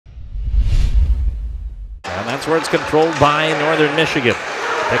That's where it's controlled by Northern Michigan.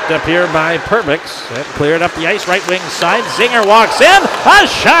 Picked up here by Perbix and cleared up the ice, right wing side. Zinger walks in. A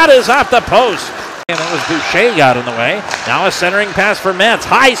shot is off the post. And it was Boucher got in the way. Now a centering pass for Metz.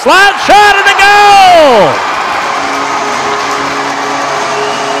 High slot shot and a goal!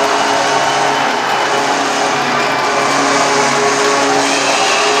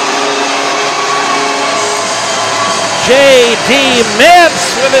 J.D.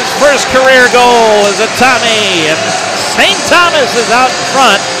 Metz with his first career goal as a Tommy. And St. Thomas is out in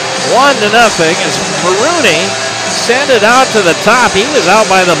front, 1-0 as Maroney sent it out to the top. He was out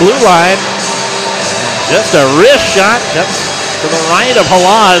by the blue line. Just a wrist shot to the right of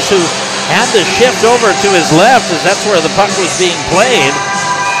Halaz, who had to shift over to his left as that's where the puck was being played.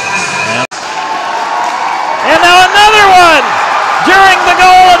 And now another one during the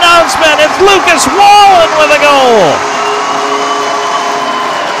goal announcement. It's Lucas Wallen with a goal.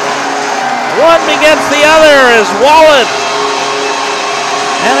 One begets the other as Wallen.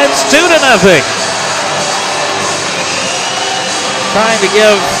 And it's 2-0. Trying to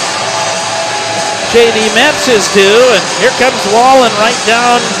give J.D. Metz his due, and here comes Wallen right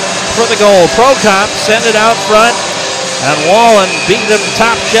down for the goal. Prokop sent it out front, and Wallen beat him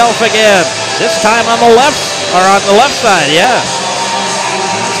top shelf again. This time on the left side, yeah.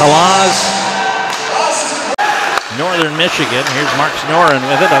 Halaz. Northern Michigan. Here's Mark Snoren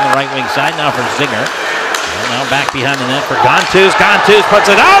with it on the right wing side. Now for Zinger. And now back behind the net for Gontus. Gontus puts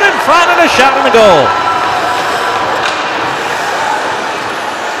it out in front and a shot on the goal.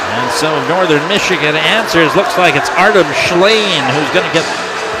 And so Northern Michigan answers. Looks like it's Artem Schlein who's going to get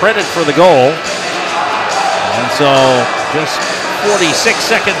credit for the goal. And so just 46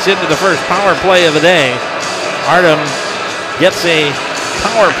 seconds into the first power play of the day, Artem gets a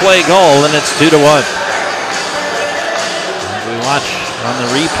power play goal, and it's 2-1. As we watch on the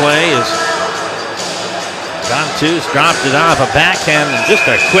replay as Gontus dropped it off a backhand and just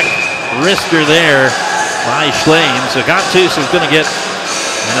a quick wrister there by Schlein. So Gontus is going to get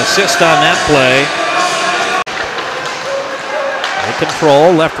an assist on that play. They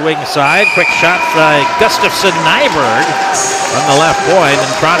control left wing side. Quick shot by Gustafsson Nyberg on the left point,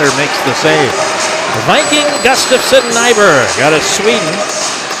 and Trotter makes the save. The Viking Gustafsson Nyberg out of Sweden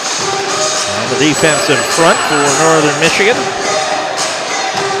on the defensive front for Northern Michigan.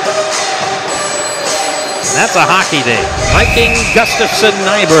 And that's a hockey day. Viking Gustafsson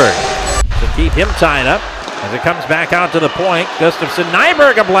Nyberg to keep him tied up as it comes back out to the point. Gustafsson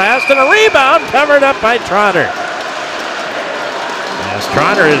Nyberg a blast and a rebound covered up by Trotter. As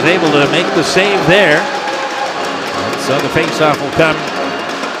Trotter is able to make the save there. And so the faceoff will come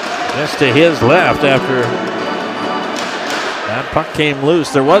just to his left after that puck came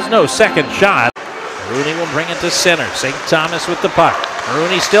loose. There was no second shot. Rooney will bring it to center. St. Thomas with the puck.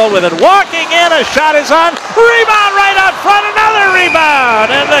 Rooney still with it. Walking in. A shot is on. Rebound right out front. Another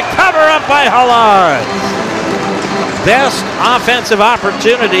rebound. And the cover up by Halaz. Best offensive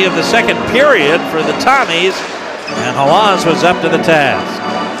opportunity of the second period for the Tommies. And Halaz was up to the task.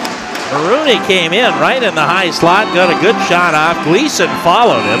 Rooney came in right in the high slot, got a good shot off. Gleason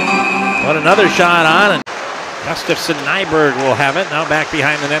followed him, put another shot on, and Gustafsson Nyberg will have it. Now back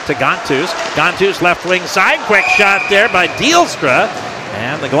behind the net to Gontus. Gontus left wing side, quick shot there by Dielstra,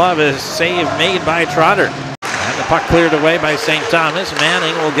 and the glove is save made by Trotter. And the puck cleared away by St. Thomas.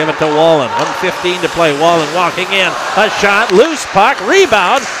 Manning will give it to Wallen. 1:15 to play. Wallen walking in. A shot, loose puck,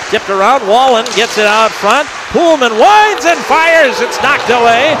 rebound, tipped around. Wallen gets it out front. Pullman winds and fires. It's knocked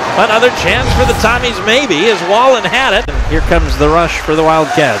away. Another chance for the Tommies maybe as Wallen had it. And here comes the rush for the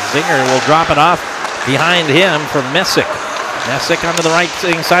Wildcats. Zinger will drop it off behind him for Messick. Messick onto the right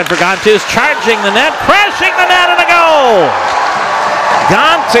side for Gontus. Charging the net, crashing the net, and a goal!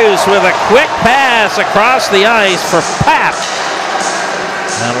 Gontus with a quick pass across the ice for Pap.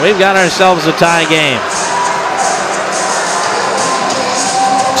 And we've got ourselves a tie game.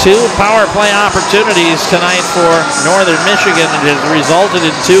 2 power play opportunities tonight for Northern Michigan. It has resulted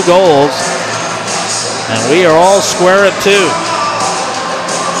in 2 goals. And we are all square at 2.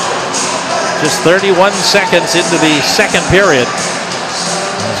 Just 31 seconds into the second period.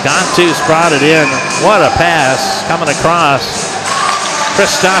 As Gontus brought it in. What a pass coming across.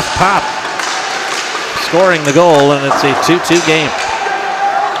 Christoph Pop scoring the goal, and it's a 2-2 game.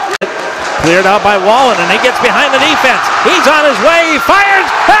 Cleared out by Wallen, and he gets behind the defense. He's on his way, he fires,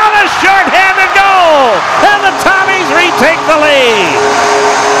 and a short-handed goal! And the Tommies retake the lead!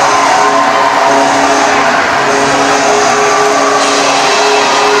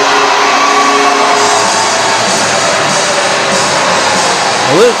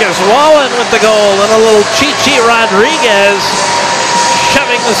 Lucas Wallen with the goal, and a little Chichi Rodriguez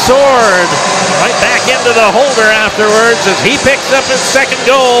shoving the sword right back into the holder afterwards as he picks up his second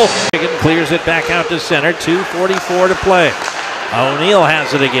goal. Clears it back out to center, 2:44 to play. O'Neill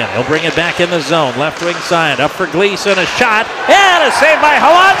has it again. He'll bring it back in the zone. Left wing side. Up for Gleason. A shot. And a save by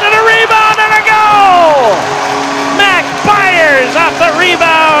Halaz and a rebound and a goal! Mac Byers off the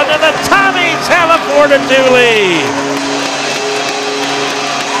rebound and the Tommies have a 4-2 lead.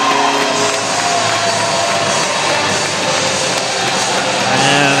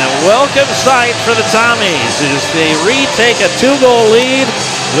 And a welcome sight for the Tommies as they retake a 2-goal lead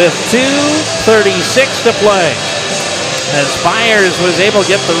with 2:36 to play. As Byers was able to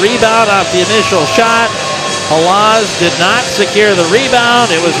get the rebound off the initial shot, Halaz did not secure the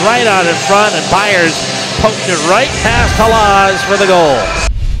rebound. It was right out in front, and Byers poked it right past Halaz for the goal.